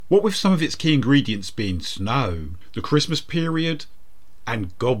What with some of its key ingredients being snow, the Christmas period,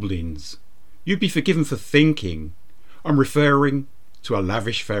 and goblins, you'd be forgiven for thinking I'm referring to a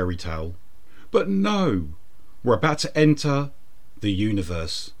lavish fairy tale. But no, we're about to enter the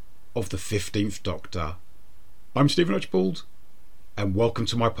universe of the 15th Doctor. I'm Stephen Archibald, and welcome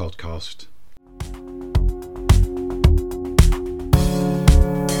to my podcast.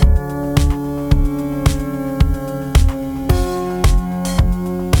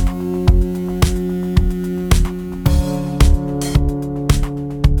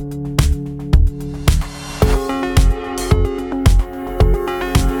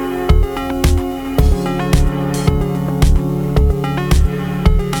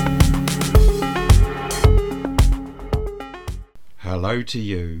 Hello to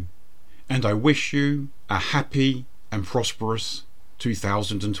you, and I wish you a happy and prosperous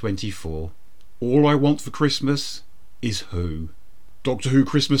 2024. All I want for Christmas is Who. Doctor Who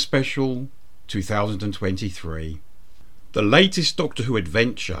Christmas Special 2023. The latest Doctor Who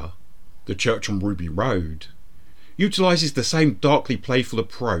adventure, The Church on Ruby Road, utilises the same darkly playful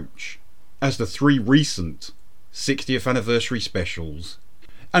approach as the three recent 60th anniversary specials,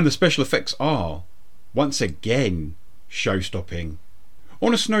 and the special effects are, once again, show-stopping.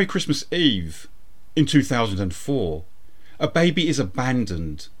 On a snowy Christmas Eve in 2004, a baby is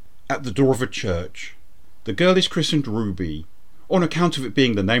abandoned at the door of a church. The girl is christened Ruby on account of it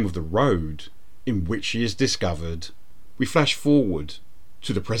being the name of the road in which she is discovered. We flash forward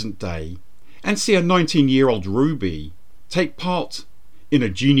to the present day and see a 19-year-old Ruby take part in a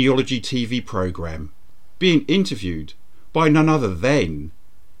genealogy TV programme, being interviewed by none other than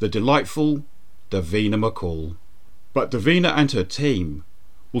the delightful Davina McCall. But Davina and her team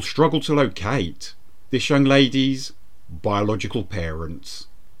will struggle to locate this young lady's biological parents.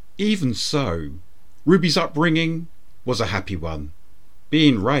 Even so, Ruby's upbringing was a happy one,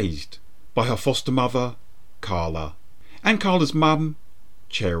 being raised by her foster mother, Carla, and Carla's mum,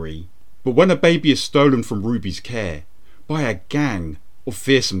 Cherry. But when a baby is stolen from Ruby's care by a gang of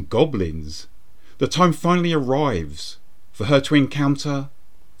fearsome goblins, the time finally arrives for her to encounter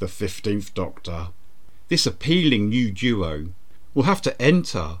the 15th Doctor. This appealing new duo will have to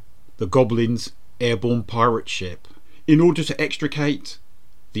enter the Goblins' airborne pirate ship in order to extricate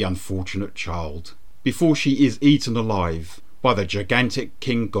the unfortunate child before she is eaten alive by the gigantic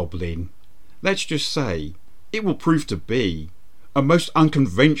King Goblin. Let's just say it will prove to be a most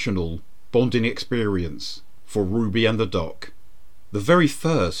unconventional bonding experience for Ruby and the Doc. The very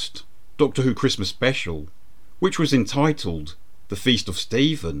first Doctor Who Christmas special, which was entitled The Feast of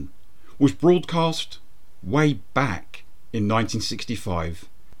Stephen, was broadcast way back in 1965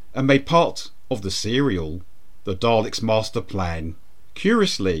 and made part of the serial The Daleks' Master Plan.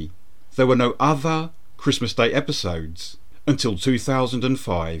 Curiously, there were no other Christmas Day episodes until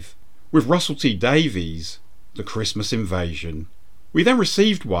 2005 with Russell T Davies' The Christmas Invasion. We then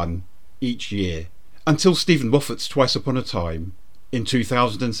received one each year until Stephen Moffat's Twice Upon a Time in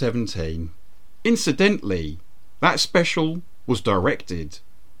 2017. Incidentally, that special was directed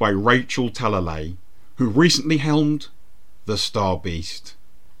by Rachel Talalay, who recently helmed The Star Beast.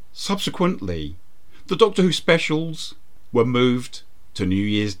 Subsequently, the Doctor Who specials were moved to New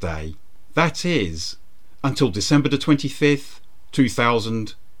Year's Day. That is, until December the 25th,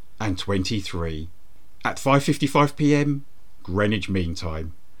 2023, at 5:55 p.m. Greenwich Mean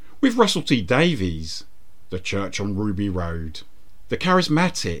Time, with Russell T Davies' The Church on Ruby Road. The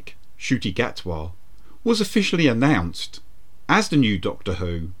charismatic Ncuti Gatwa was officially announced as the new Doctor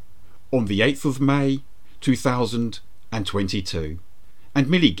Who on the 8th of May 2022, and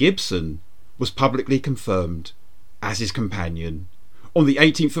Millie Gibson was publicly confirmed as his companion on the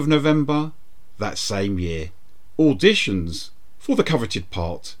 18th of November that same year. Auditions for the coveted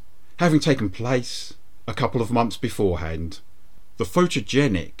part having taken place a couple of months beforehand. The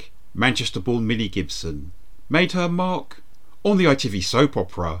photogenic Manchester-born Millie Gibson made her mark on the ITV soap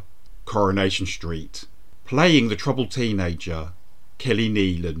opera Coronation Street, playing the troubled teenager Kelly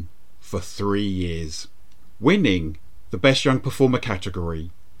Neelan for 3 years, winning the Best Young Performer category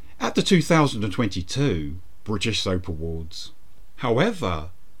at the 2022 British Soap Awards.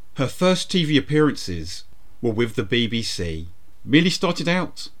 However, her first TV appearances were with the BBC. Millie started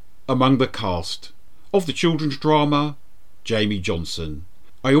out among the cast of the children's drama Jamie Johnson.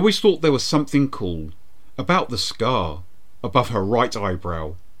 I always thought there was something cool about the scar above her right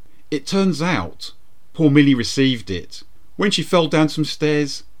eyebrow. It turns out poor Millie received it when she fell down some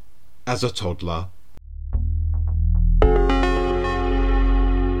stairs as a toddler.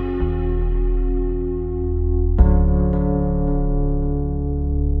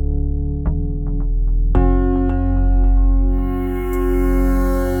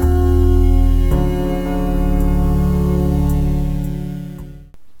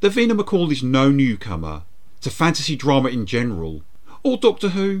 Davina McCall is no newcomer to fantasy drama in general, or Doctor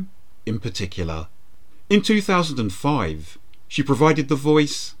Who in particular. In 2005, she provided the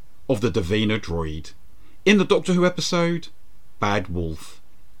voice of the Davina droid in the Doctor Who episode Bad Wolf,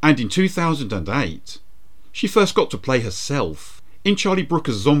 and in 2008, she first got to play herself in Charlie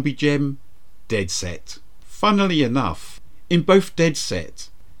Brooker's zombie gem Dead Set. Funnily enough, in both Dead Set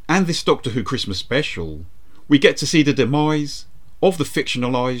and this Doctor Who Christmas special, we get to see the demise of the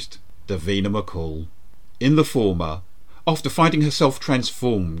fictionalised Davina McCall. In the former, after finding herself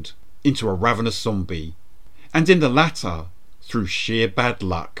transformed into a ravenous zombie, and in the latter, through sheer bad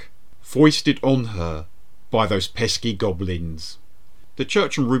luck, foisted on her by those pesky goblins. The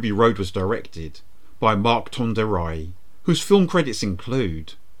Church on Ruby Road was directed by Mark Tonderai, whose film credits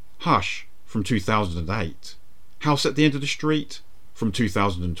include Hush from 2008, House at the End of the Street from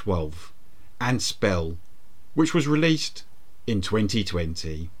 2012, and Spell, which was released in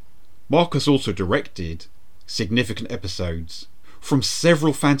 2020. Mark has also directed significant episodes from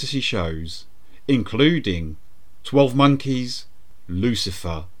several fantasy shows, including 12 Monkeys,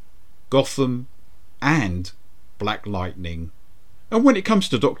 Lucifer, Gotham, and Black Lightning. And when it comes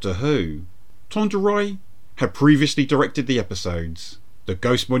to Doctor Who, Tonderai had previously directed the episodes The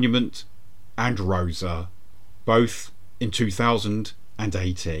Ghost Monument and Rosa, both in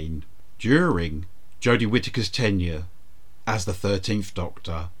 2018, during Jodie Whittaker's tenure as the 13th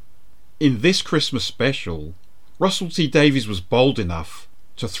Doctor. In this Christmas special, Russell T Davies was bold enough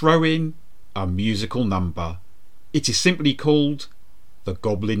to throw in a musical number. It is simply called The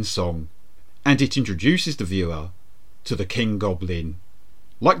Goblin Song, and it introduces the viewer to the King Goblin.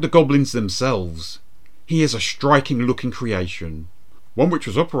 Like the goblins themselves, he is a striking looking creation, one which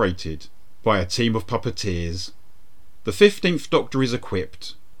was operated by a team of puppeteers. The 15th Doctor is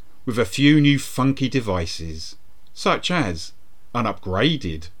equipped with a few new funky devices, such as an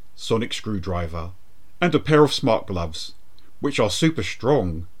upgraded sonic screwdriver and a pair of smart gloves, which are super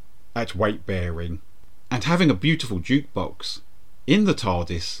strong at weight bearing. And having a beautiful jukebox in the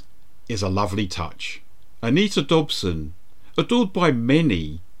TARDIS is a lovely touch. Anita Dobson, adored by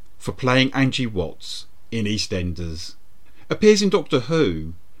many for playing Angie Watts in EastEnders, appears in Doctor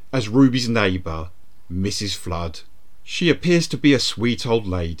Who as Ruby's neighbour, Mrs. Flood. She appears to be a sweet old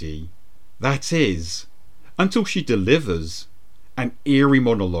lady. That is, until she delivers an eerie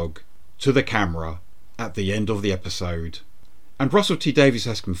monologue to the camera at the end of the episode. And Russell T Davies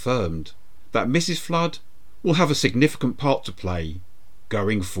has confirmed that Mrs. Flood will have a significant part to play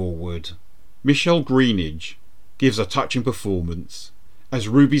going forward. Michelle Greenidge gives a touching performance as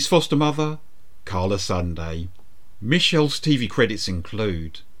Ruby's foster mother, Carla Sunday. Michelle's TV credits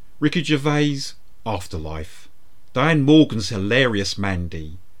include Ricky Gervais' Afterlife, Diane Morgan's hilarious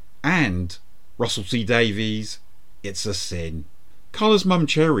Mandy, and Russell T Davies' It's a Sin. Carla's mum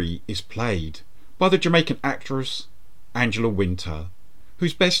Cherry is played by the Jamaican actress Angela Winter,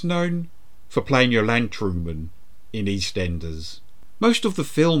 who's best known for playing Yolande Truman in EastEnders. Most of the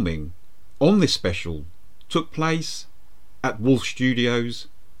filming on this special took place at Wolf Studios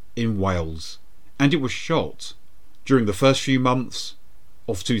in Wales, and it was shot during the first few months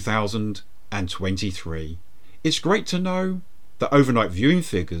of 2023. It's great to know that overnight viewing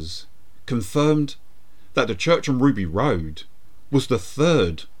figures confirmed that The Church on Ruby Road was the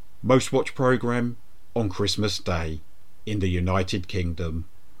third most watched programme on Christmas Day in the United Kingdom,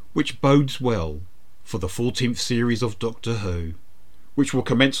 which bodes well for the 14th series of Doctor Who, which will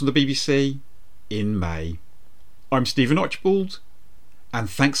commence on the BBC in May. I'm Stephen Archibald, and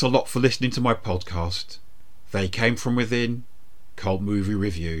thanks a lot for listening to my podcast, They Came From Within, Cult Movie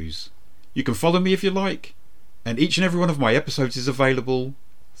Reviews. You can follow me if you like, and each and every one of my episodes is available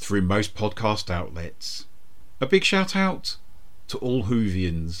through most podcast outlets. A big shout out to all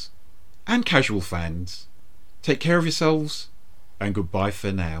Whovians and casual fans. Take care of yourselves, and goodbye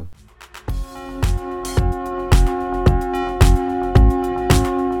for now.